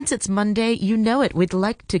Since it's Monday, you know it. We'd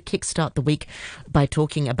like to kickstart the week by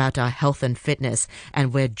talking about our health and fitness.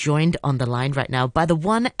 And we're joined on the line right now by the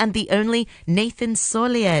one and the only Nathan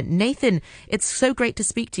Solier. Nathan, it's so great to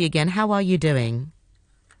speak to you again. How are you doing?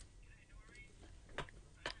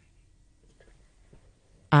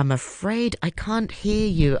 I'm afraid I can't hear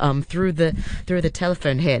you through the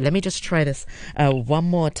telephone here. Let me just try this one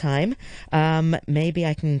more time. Maybe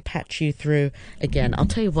I can patch you through again. I'll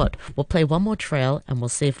tell you what. We'll play one more trail and we'll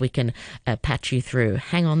see if we can patch you through.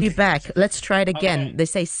 Hang on. You back. Let's try it again. Okay. They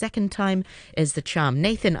say second time is the charm.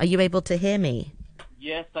 Nathan, are you able to hear me?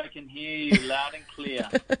 Yes, I can hear you loud and clear.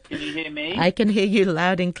 Can you hear me? I can hear you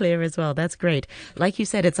loud and clear as well. That's great. Like you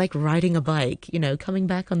said, it's like riding a bike, coming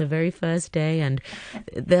back on the very first day, and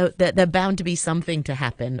they're bound to be something to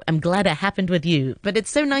happen. I'm glad it happened with you, but it's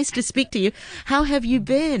so nice to speak to you. How have you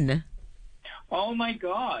been? Oh my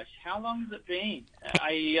gosh, how long has it been?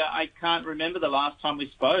 I can't remember the last time we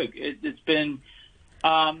spoke. It's been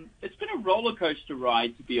a roller coaster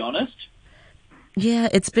ride, to be honest. Yeah,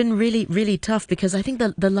 it's been really, really tough because I think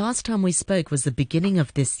the last time we spoke was the beginning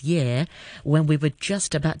of this year when we were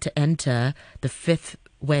just about to enter the fifth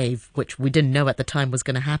wave, which we didn't know at the time was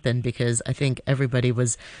going to happen because I think everybody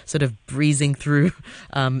was sort of breezing through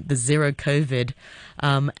the zero COVID.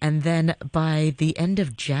 And then by the end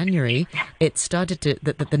of January, it started to,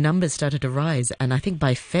 the numbers started to rise. And I think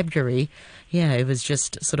by February, yeah, it was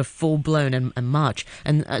just sort of full blown and March.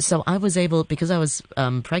 And so I was able, because I was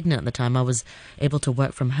pregnant at the time, I was able to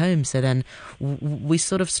work from home. So then we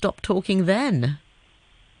sort of stopped talking then.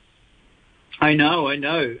 I know.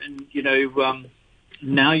 And,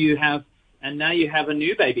 now you have a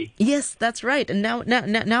new baby. Yes, that's right. And now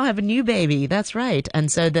I have a new baby. That's right.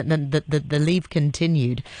 And so the leave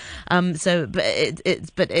continued. But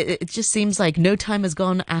it just seems like no time has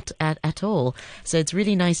gone at all. So it's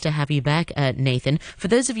really nice to have you back, Nathan. For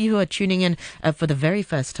those of you who are tuning in for the very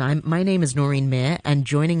first time, my name is Noreen Mayer, and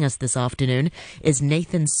joining us this afternoon is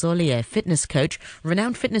Nathan Solier, fitness coach,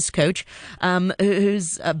 renowned fitness coach,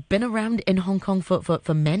 who's been around in Hong Kong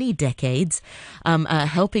for many decades,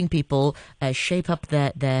 helping people shape up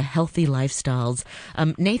their healthy lifestyles.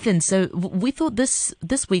 Nathan, so we thought this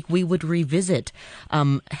week we would revisit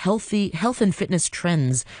health and fitness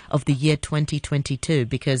trends of the year 2022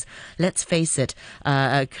 because let's face it,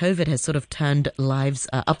 COVID has sort of turned lives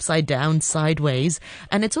upside down, sideways,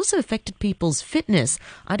 and it's also affected people's fitness.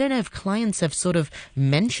 I don't know if clients have sort of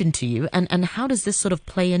mentioned to you, and how does this sort of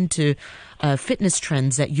play into fitness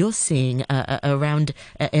trends that you're seeing around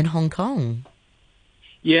in Hong Kong?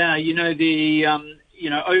 Yeah, over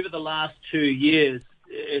the last 2 years,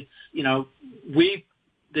 it's,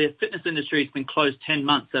 the fitness industry has been closed 10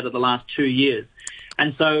 months out of the last 2 years.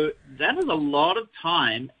 And so that is a lot of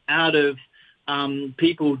time out of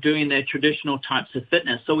people doing their traditional types of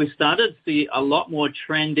fitness. So we started to see a lot more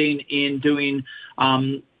trending in doing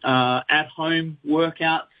at-home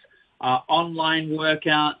workouts, online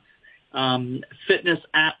workouts, fitness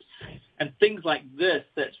apps, and things like this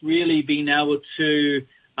that's really been able to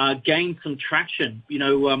gain some traction.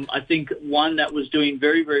 I think one that was doing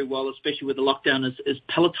very, very well, especially with the lockdown, is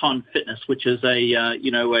Peloton Fitness, which is a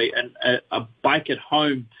bike at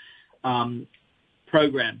home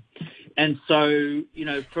program. And so,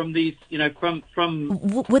 from these, from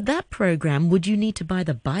with that program, would you need to buy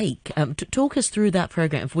the bike? Talk us through that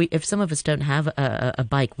program. If some of us don't have a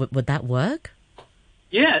bike, would that work?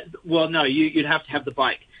 Yeah, well, no, you'd have to have the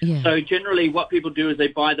bike. Yeah. So generally what people do is they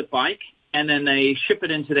buy the bike and then they ship it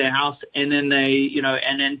into their house and then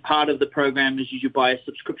and then part of the program is you buy a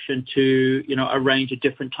subscription to, a range of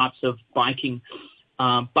different types of biking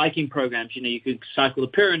programs. You can cycle the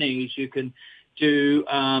Pyrenees, you can do,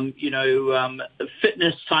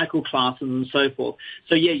 fitness cycle classes and so forth.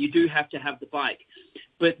 So yeah, you do have to have the bike.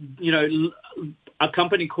 But, a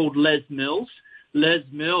company called Les Mills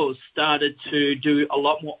started to do a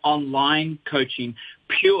lot more online coaching.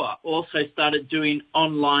 Pure also started doing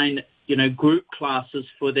online, group classes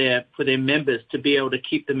for their members to be able to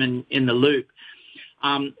keep them in the loop.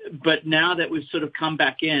 But now that we've sort of come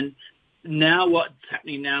back in, now what's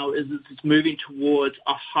happening now is it's moving towards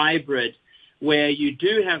a hybrid where you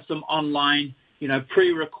do have some online,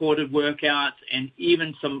 pre-recorded workouts and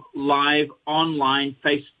even some live online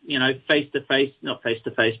face-to-face, not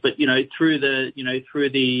face-to-face, but, through the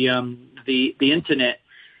internet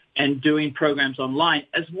and doing programs online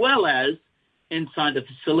as well as inside the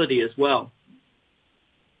facility as well.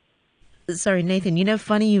 Sorry, Nathan,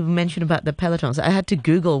 funny you mentioned about the Pelotons. I had to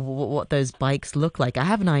Google what those bikes look like. I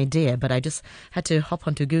have an idea, but I just had to hop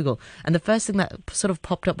onto Google. And the first thing that sort of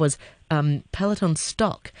popped up was Peloton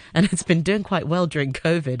stock, and it's been doing quite well during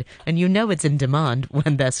COVID. And it's in demand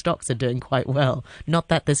when their stocks are doing quite well. Not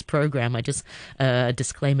that this program, I just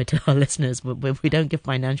disclaimer to our listeners, we don't give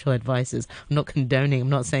financial advices. I'm not condoning. I'm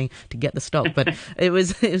not saying to get the stock, but it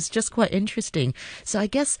was just quite interesting. So I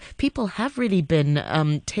guess people have really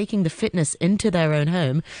been taking the fitness into their own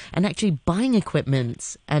home and actually buying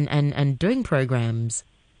equipment and doing programs.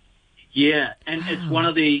 Yeah, and it's one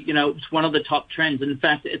of the it's one of the top trends. In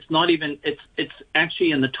fact, it's not even it's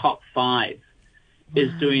actually in the top 5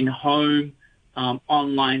 is doing home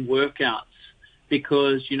online workouts,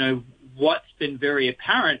 because what's been very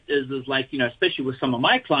apparent is like especially with some of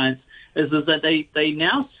my clients is that they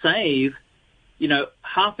now save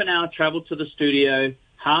half an hour travel to the studio,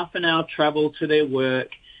 half an hour travel to their work.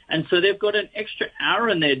 And so they've got an extra hour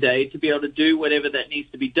in their day to be able to do whatever that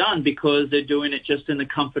needs to be done, because they're doing it just in the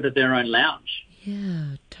comfort of their own lounge.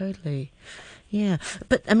 Yeah, totally. Yeah.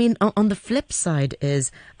 But I mean, on the flip side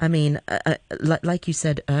is, like you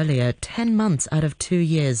said earlier, 10 months out of 2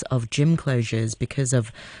 years of gym closures because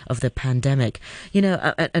of the pandemic.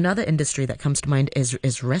 Another industry that comes to mind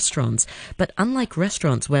is restaurants. But unlike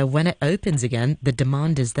restaurants, where when it opens again, the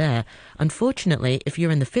demand is there. Unfortunately, if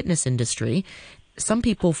you're in the fitness industry, some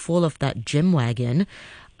people fall off that gym wagon.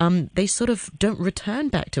 They sort of don't return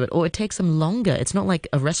back to it, or it takes them longer. It's not like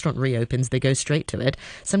a restaurant reopens, they go straight to it.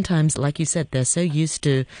 Sometimes, like you said, they're so used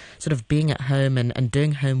to sort of being at home and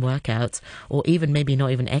doing home workouts, or even maybe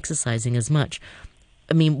not even exercising as much.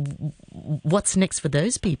 I mean, what's next for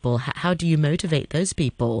those people? How do you motivate those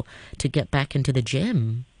people to get back into the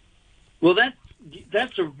gym? Well,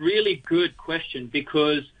 that's a really good question,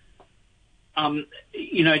 because to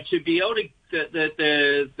be able to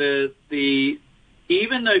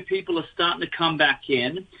even though people are starting to come back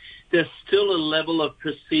in, there's still a level of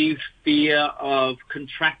perceived fear of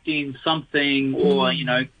contracting something or,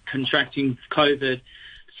 contracting COVID.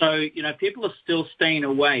 So, people are still staying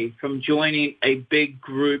away from joining a big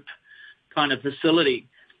group kind of facility.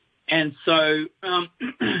 And so,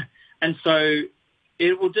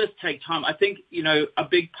 it will just take time. I think, a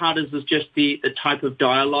big part is just the type of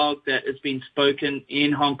dialogue that is being spoken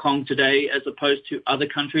in Hong Kong today as opposed to other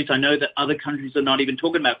countries. I know that other countries are not even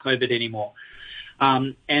talking about COVID anymore.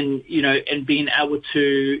 And being able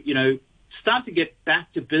to, start to get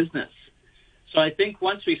back to business. So I think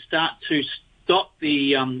once we start to stop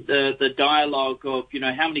the dialogue of,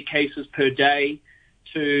 how many cases per day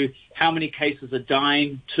to how many cases are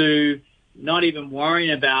dying to not even worrying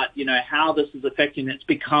about, how this is affecting. It's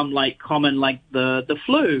become like common, like the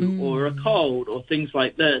flu or a cold or things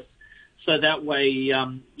like this. So that way,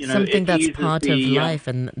 something that's part of life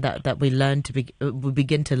and that we learn to we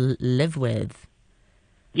begin to live with.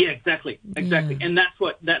 Yeah, exactly. Yeah. And that's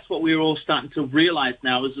what we're all starting to realize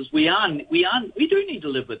now is we do need to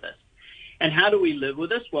live with this. And how do we live with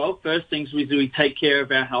this? Well, first things we do, we take care of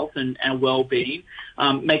our health and our well-being,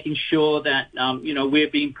 making sure that, we're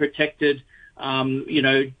being protected,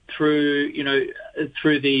 through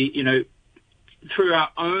our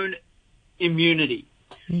own immunity.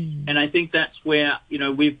 And I think that's where,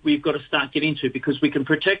 we've got to start getting to, because we can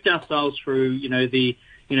protect ourselves through, through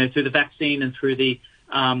the vaccine and through the,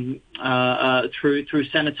 through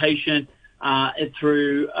sanitation, and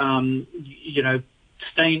through,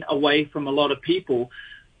 staying away from a lot of people.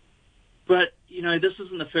 But, this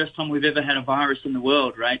isn't the first time we've ever had a virus in the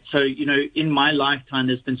world, right? So, in my lifetime,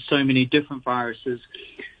 there's been so many different viruses.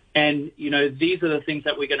 And, these are the things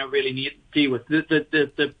that we're going to really need to deal with.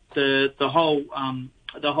 The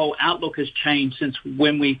whole outlook has changed since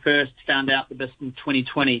when we first found out the best in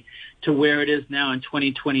 2020 to where it is now in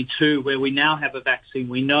 2022, where we now have a vaccine.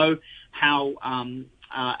 We know how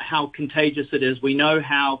contagious it is. We know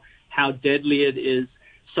how deadly it is.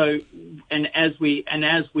 So, and as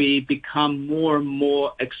we become more and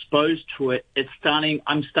more exposed to it,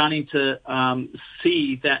 I'm starting to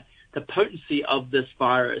see that the potency of this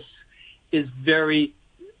virus is very,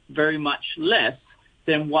 very much less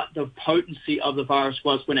than what the potency of the virus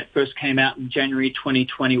was when it first came out in January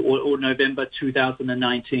 2020 or November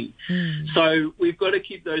 2019. So we've got to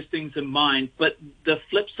keep those things in mind. But the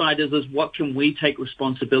flip side is what can we take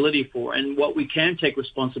responsibility for? And what we can take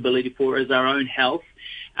responsibility for is our own health,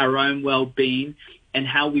 our own well-being, and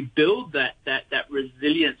how we build that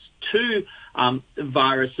resilience to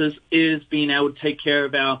viruses is being able to take care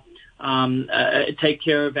of our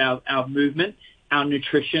movement, our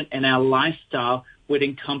nutrition, and our lifestyle, which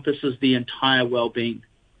encompasses the entire well-being.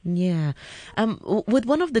 Yeah. With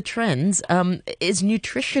one of the trends, is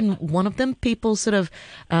nutrition one of them? People sort of,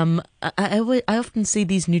 I often see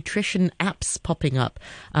these nutrition apps popping up,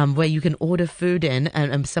 where you can order food in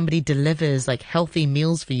and somebody delivers like healthy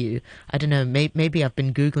meals for you. I don't know, maybe I've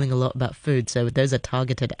been Googling a lot about food, so those are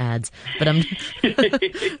targeted ads. But I'm,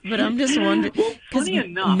 but I'm just wondering, Well, because funny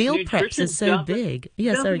enough, meal preps nutrition is so big.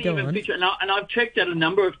 Yeah, sorry, doesn't go even on. feature, and I've checked out a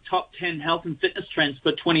number of top 10 health and fitness trends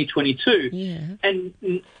for 2022, Yeah. and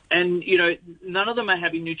you know, none of them are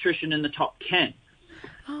having nutrition in the top 10.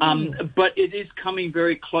 Oh. But it is coming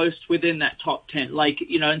very close within that top 10. Like,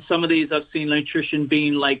 you know, in some of these I've seen nutrition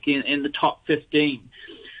being like in the top 15.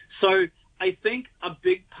 So I think a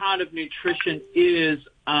big part of nutrition is,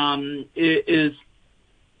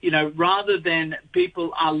 you know, rather than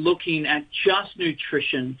people are looking at just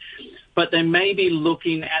nutrition, but they may be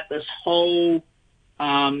looking at this whole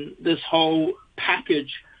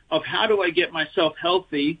package of how do I get myself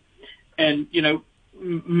healthy. And, you know,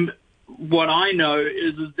 what I know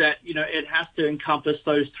is that, you know, it has to encompass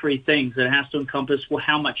those three things. It has to encompass, well,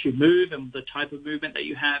 how much you move and the type of movement that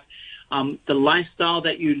you have, the lifestyle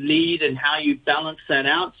that you lead and how you balance that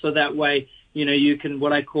out. So that way, you know, you can,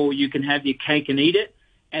 what I call, you can have your cake and eat it.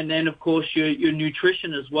 And then, of course, your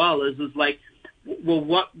nutrition as well is like,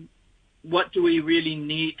 well, what do we really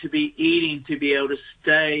need to be eating to be able to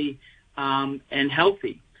stay and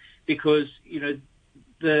healthy? Because, you know,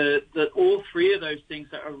 the all three of those things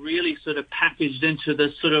are really sort of packaged into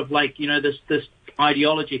this sort of like, you know, this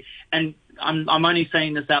ideology. And I'm only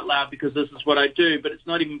saying this out loud because this is what I do, but it's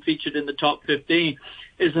not even featured in the top 15,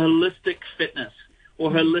 is holistic fitness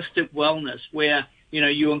or holistic wellness, where, you know,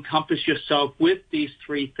 you encompass yourself with these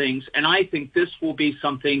three things. And I think this will be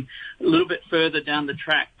something a little bit further down the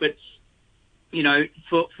track. But, you know,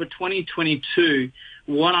 for 2022,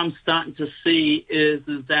 what I'm starting to see is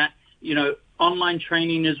that, you know, online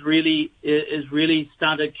training is really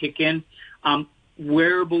started to kick in.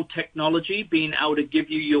 Wearable technology, being able to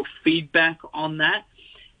give you your feedback on that.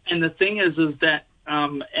 And the thing is that,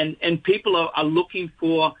 and people are looking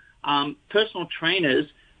for personal trainers,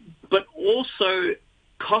 but also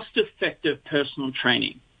cost-effective personal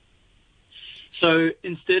training. So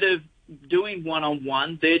instead of doing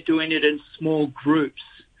one-on-one, they're doing it in small groups.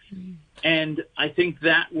 And I think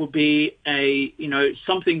that will be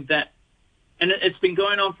something that, and it's been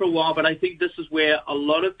going on for a while, but I think this is where a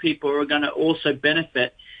lot of people are going to also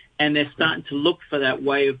benefit, and they're starting to look for that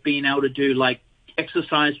way of being able to do like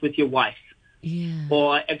exercise with your wife,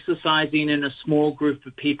 or exercising in a small group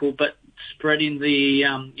of people, but spreading the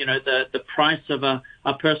price of a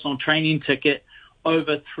personal training ticket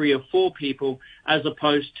over 3 or 4 people, as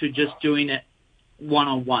opposed to just doing it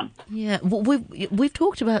one-on-one. Yeah, well, we've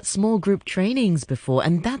talked about small group trainings before,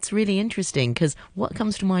 and that's really interesting because what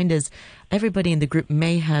comes to mind is everybody in the group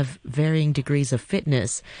may have varying degrees of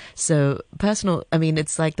fitness. So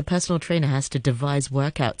it's like the personal trainer has to devise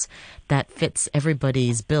workouts that fits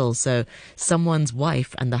everybody's bill. So someone's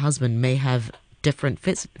wife and the husband may have different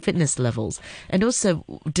fitness levels. And also,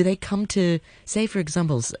 do they come to, say, for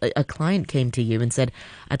example, a client came to you and said,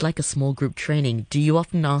 I'd like a small group training. Do you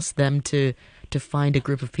often ask them to find a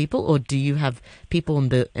group of people, or do you have people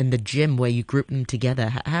in the gym where you group them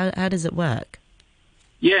together? How does it work?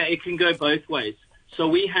 Yeah, it can go both ways.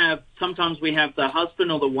 So sometimes we have the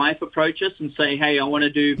husband or the wife approach us and say, hey, I want to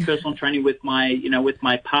do personal training with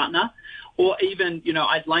my partner. Or even, you know,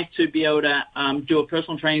 I'd like to be able to do a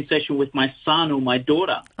personal training session with my son or my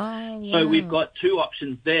daughter. Oh, wow. So we've got 2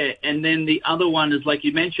 options there. And then the other one is, like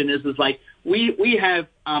you mentioned, is like we have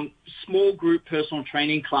small group personal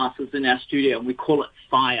training classes in our studio, and we call it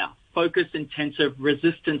FIRE, Focus Intensive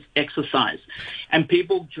Resistance Exercise. And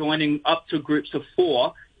people joining up to groups of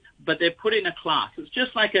 4, but they're put in a class. It's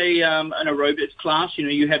just like an aerobics class. You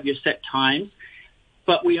know, you have your set times,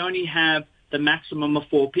 but we only have the maximum of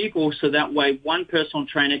 4 people, so that way one personal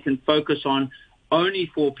trainer can focus on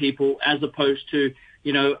only 4 people, as opposed to,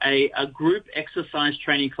 you know, a group exercise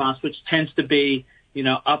training class, which tends to be, you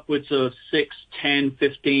know, upwards of 6, 10,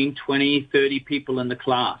 15, 20, 30 people in the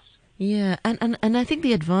class. Yeah, and I think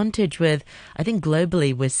the advantage with, I think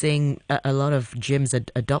globally we're seeing a lot of gyms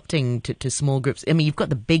adopting to small groups. I mean, you've got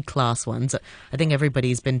the big class ones. I think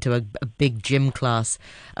everybody's been to a big gym class,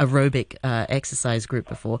 aerobic exercise group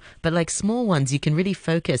before. But like small ones, you can really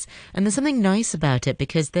focus. And there's something nice about it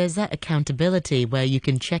because there's that accountability where you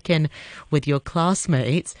can check in with your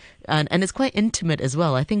classmates. And it's quite intimate as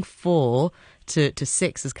well. I think 4 to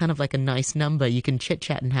 6 is kind of like a nice number. You can chit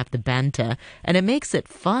chat and have the banter, and it makes it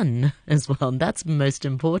fun as well. And that's most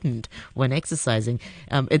important when exercising.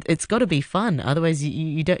 It's got to be fun, otherwise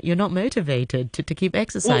you're not motivated to keep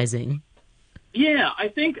exercising. Yeah, I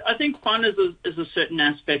think fun is a certain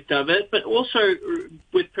aspect of it, but also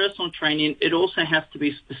with personal training, it also has to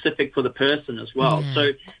be specific for the person as well. Yeah.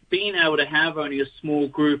 So being able to have only a small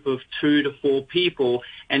group of 2 to 4 people,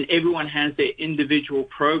 and everyone has their individual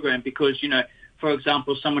program, because for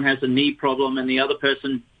example, someone has a knee problem and the other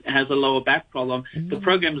person has a lower back problem, the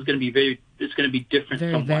program is going to be different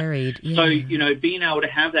Very somewhat. varied. Yeah. So being able to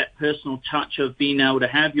have that personal touch of being able to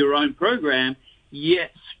have your own program,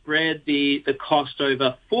 yet spread the cost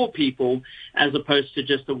over 4 people as opposed to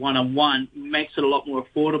just a one-on-one, makes it a lot more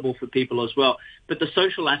affordable for people as well. But the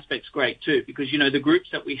social aspect's great too, because, the groups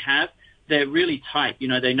that we have, they're really tight.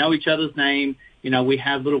 They know each other's name. We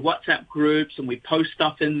have little WhatsApp groups and we post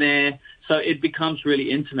stuff in there. So it becomes really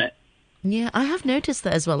intimate. Yeah, I have noticed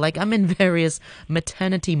that as well. Like, I'm in various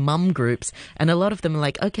maternity mum groups, and a lot of them are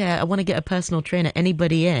like, okay, I want to get a personal trainer,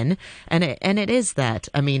 anybody in? And it is that.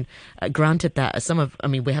 I mean, granted that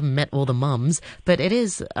we haven't met all the mums, but it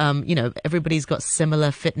is, everybody's got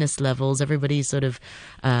similar fitness levels. Everybody's sort of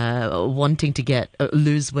wanting to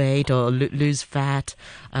lose weight or lose fat.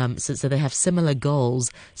 So they have similar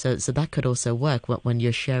goals. So that could also work when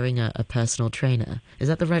you're sharing a personal trainer. Is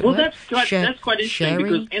that the right word? Well, that's quite interesting, sharing?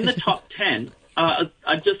 Because in the top 10,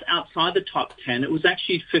 just outside the top 10, it was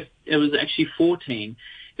actually 14.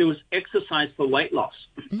 It was exercise for weight loss.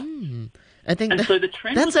 I think so the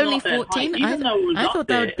trend that's was only not that 14. high. Even though it was I up thought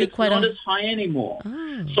there, that would be it's quite not as high anymore.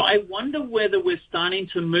 Oh. So I wonder whether we're starting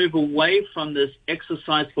to move away from this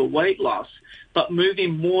exercise for weight loss, but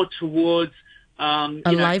moving more towards a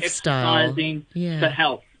lifestyle, exercising for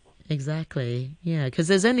health. Exactly. Yeah, because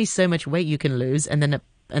there's only so much weight you can lose, and then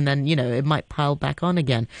it might pile back on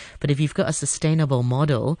again. But if you've got a sustainable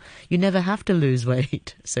model, you never have to lose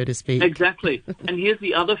weight, so to speak. Exactly. And here's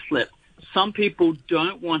the other flip. Some people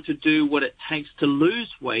don't want to do what it takes to lose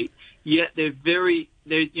weight, yet they're very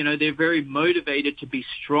motivated to be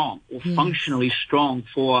strong or functionally strong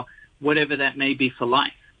for whatever that may be for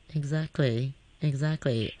life. Exactly.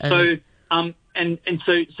 So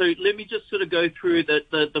so let me just sort of go through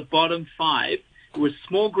the bottom 5. It was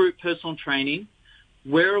small group personal training,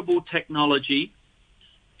 wearable technology,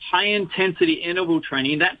 high-intensity interval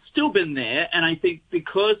training. That's still been there, and I think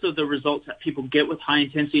because of the results that people get with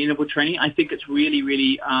high-intensity interval training, I think it's really,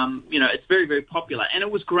 really, it's very, very popular. And it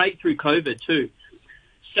was great through COVID too.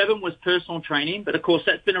 7 was personal training, but of course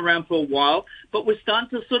that's been around for a while. But we're starting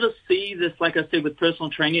to sort of see this, like I said, with personal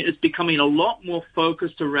training, it's becoming a lot more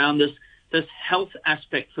focused around this health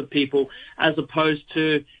aspect for people, as opposed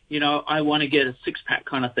to, I want to get a six-pack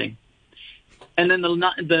kind of thing. And then the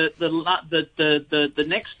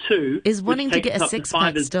next 2 is wanting to get a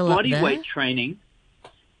six-pack still up there? Bodyweight training.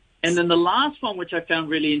 And then the last one, which I found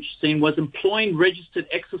really interesting, was employing registered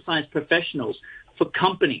exercise professionals for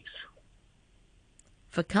companies.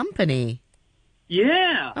 For company?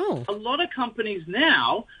 Yeah. Oh. A lot of companies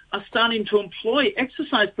now are starting to employ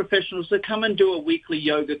exercise professionals to come and do a weekly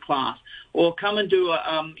yoga class or come and do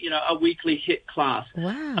a weekly HIIT class.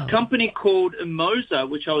 Wow. A company called Emoza,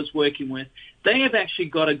 which I was working with, they have actually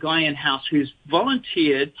got a guy in-house who's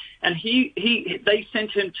volunteered, and they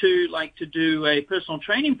sent him to do a personal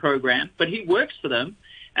training program, but he works for them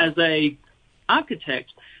as a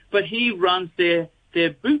architect, but he runs their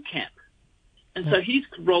boot camp. And so he's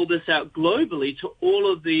rolled this out globally to all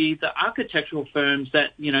of the architectural firms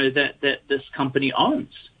that this company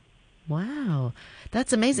owns. Wow.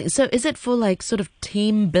 That's amazing. So is it for like sort of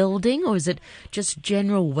team building, or is it just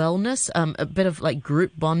general wellness, a bit of like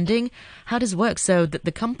group bonding? How does it work? So that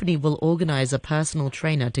the company will organize a personal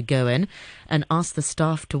trainer to go in and ask the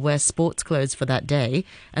staff to wear sports clothes for that day,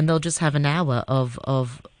 and they'll just have an hour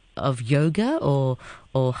of yoga or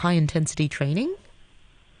high intensity training?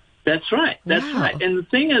 That's right. That's Wow. right. And the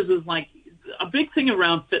thing is like a big thing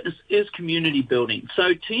around fitness is community building.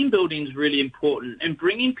 So team building is really important, and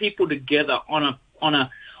bringing people together on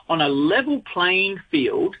a level playing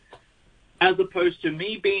field, as opposed to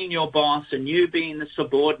me being your boss and you being the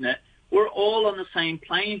subordinate. We're all on the same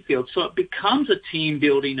playing field. So it becomes a team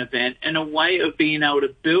building event and a way of being able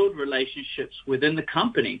to build relationships within the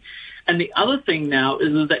company. And the other thing now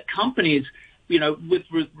is that companies, you've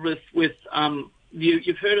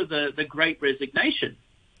heard of the Great Resignation.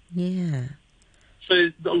 Yeah.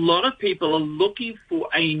 So a lot of people are looking for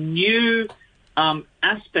a new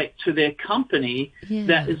aspect to their company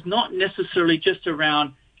that is not necessarily just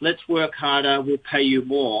around, let's work harder, we'll pay you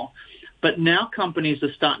more. But now companies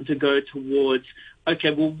are starting to go towards,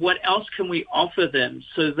 okay, well, what else can we offer them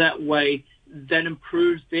so that way that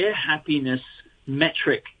improves their happiness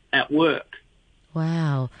metric at work?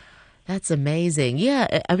 Wow. That's amazing.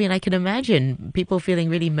 Yeah, I mean, I can imagine people feeling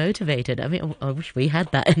really motivated. I mean, I wish we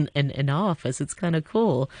had that in our office. It's kind of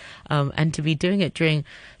cool. And to be doing it during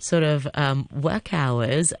sort of work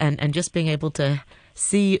hours and just being able to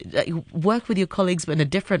see, work with your colleagues, but in a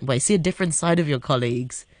different way, see a different side of your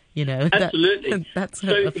colleagues. Absolutely. That's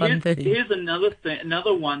So a fun thing. Here's another thing.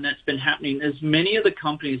 Another one that's been happening is many of the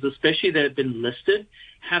companies, especially that have been listed,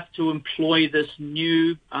 have to employ this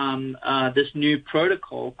new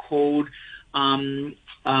protocol called ESG,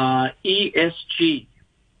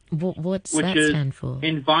 What's which that is stand for?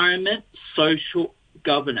 Environment, Social,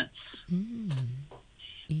 Governance.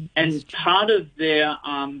 ESG. And part of their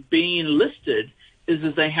being listed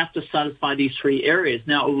is they have to satisfy these three areas.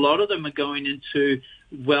 Now, a lot of them are going into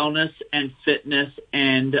wellness and fitness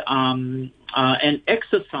and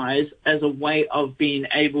exercise as a way of being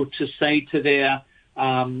able to say to their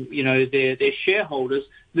their shareholders,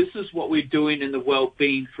 this is what we're doing in the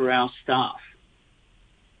well-being for our staff.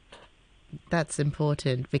 That's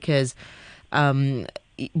important because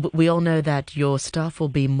we all know that your staff will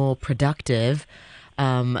be more productive.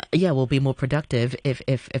 Will be more productive if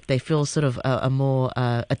they feel sort of a more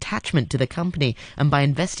attachment to the company. And by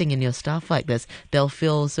investing in your staff like this, they'll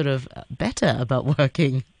feel sort of better about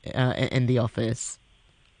working in the office.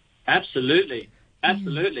 Absolutely.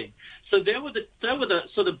 So they were the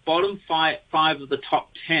sort of bottom five of the top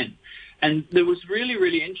 10. And it was really,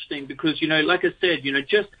 really interesting because, like I said,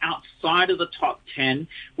 just outside of the top 10,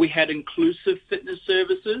 we had inclusive fitness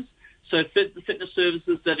services. So fitness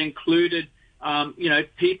services that included,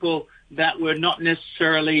 people that were not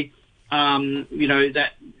necessarily,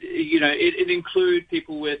 it included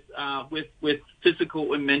people with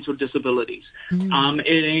physical and mental disabilities.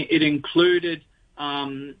 It included,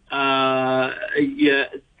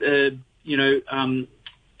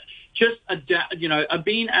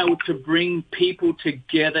 being able to bring people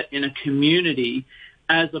together in a community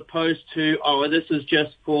as opposed to, this is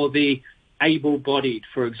just for the able-bodied,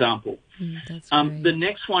 for example. That's great. The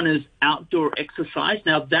next one is outdoor exercise.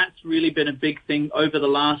 Now, that's really been a big thing over the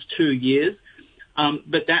last 2 years,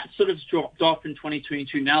 but that sort of dropped off in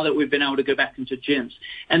 2022 now that we've been able to go back into gyms.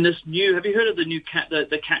 And this new, have you heard of the new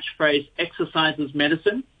the catchphrase, exercise is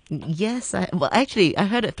medicine? Yes. I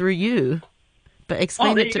heard it through you. But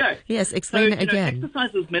explain there it you go. Yes, explain it again.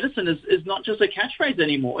 Exercise as medicine is not just a catchphrase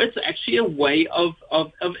anymore. It's actually a way of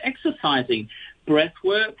exercising. Breath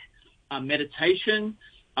work, meditation,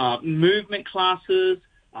 movement classes,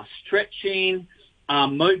 stretching,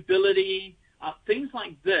 mobility, things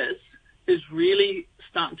like this is really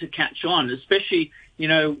starting to catch on, especially,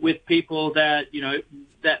 with people that,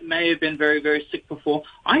 that may have been very, very sick before.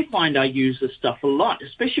 I find I use this stuff a lot,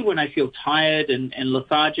 especially when I feel tired and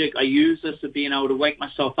lethargic. I use this as being able to wake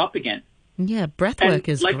myself up again. Yeah, breath work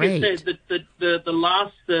is like great. Like I said, the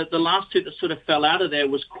last two that sort of fell out of there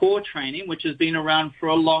was core training, which has been around for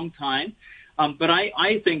a long time. But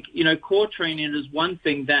I think, core training is one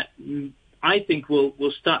thing that I think will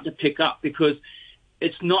start to pick up because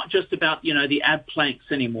it's not just about, the ab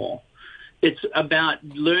planks anymore. It's about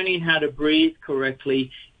learning how to breathe correctly,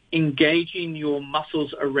 engaging your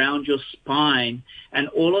muscles around your spine, and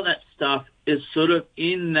all of that stuff is sort of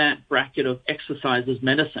in that bracket of exercise as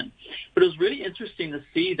medicine. But it was really interesting to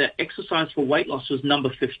see that exercise for weight loss was number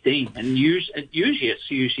 15, and usually it's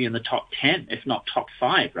in the top 10, if not top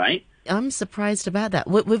 5, right? I'm surprised about that.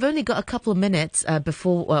 We've only got a couple of minutes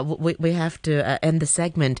before we have to end the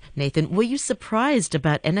segment, Nathan. Were you surprised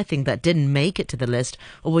about anything that didn't make it to the list,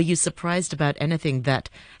 or were you surprised about anything that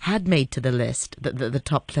had made to the list, the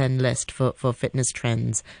top 10 list for fitness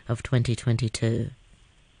trends of 2022?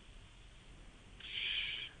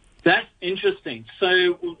 That's interesting.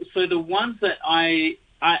 So the ones that I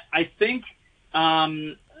think...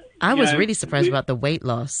 I was really surprised about the weight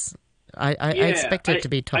loss. I expected it to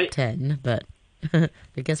be top 10, but I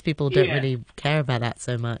guess people don't really care about that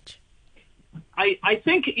so much. I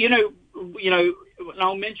think, and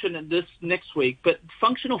I'll mention this next week, but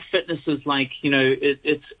functional fitness is like,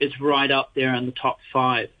 it's right up there in the top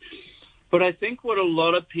 5. But I think what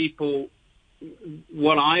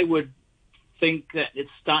I would think that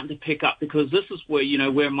it's starting to pick up, because this is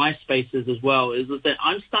where, where my space is as well, is that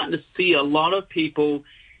I'm starting to see a lot of people,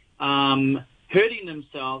 hurting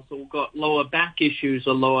themselves or got lower back issues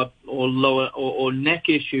or neck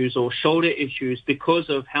issues or shoulder issues because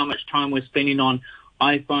of how much time we're spending on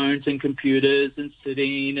iPhones and computers and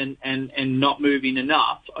sitting and not moving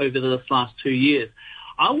enough over the last 2 years.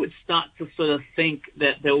 I would start to sort of think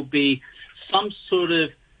that there will be some sort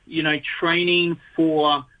of, training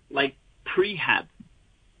for like prehab.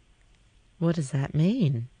 What does that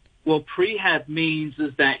mean? Well, prehab means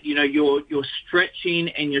is that, you're stretching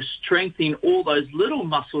and you're strengthening all those little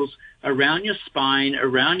muscles around your spine,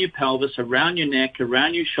 around your pelvis, around your neck,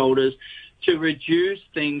 around your shoulders to reduce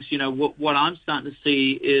things. What I'm starting to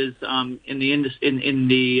see is in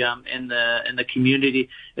the community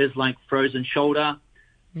is like frozen shoulder,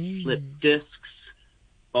 slipped discs,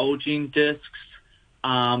 bulging discs,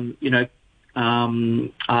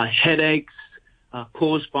 headaches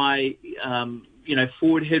caused by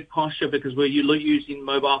forward head posture because we're using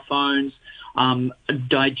mobile phones,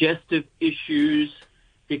 digestive issues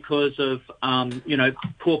because of,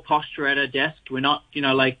 poor posture at our desk. We're not,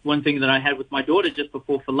 like one thing that I had with my daughter just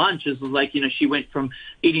before for lunch is like, she went from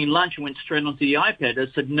eating lunch and went straight onto the iPad. I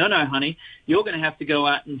said, no, honey, you're going to have to go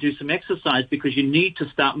out and do some exercise because you need to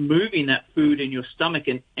start moving that food in your stomach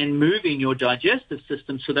and moving your digestive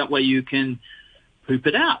system so that way you can poop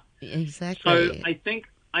it out. Exactly. So I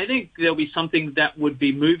think there'll be something that would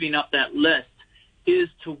be moving up that list is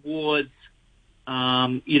towards,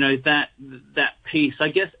 that piece. I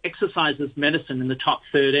guess exercise is medicine in the top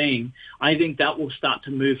 13. I think that will start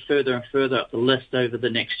to move further and further up the list over the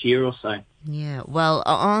next year or so. Yeah, well,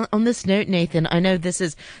 on this note, Nathan, I know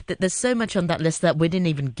there's so much on that list that we didn't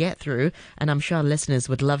even get through, and I'm sure our listeners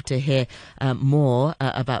would love to hear more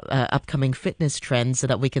about upcoming fitness trends so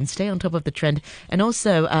that we can stay on top of the trend. And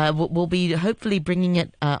also, we'll be hopefully bringing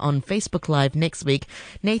it on Facebook Live next week.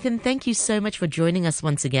 Nathan, thank you so much for joining us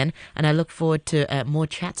once again, and I look forward to more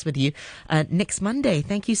chats with you next Monday.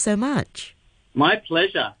 Thank you so much. My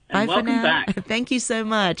pleasure. And Bye welcome for now. back. Thank you so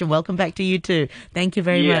much. And welcome back to you too. Thank you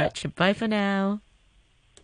very much. Bye for now.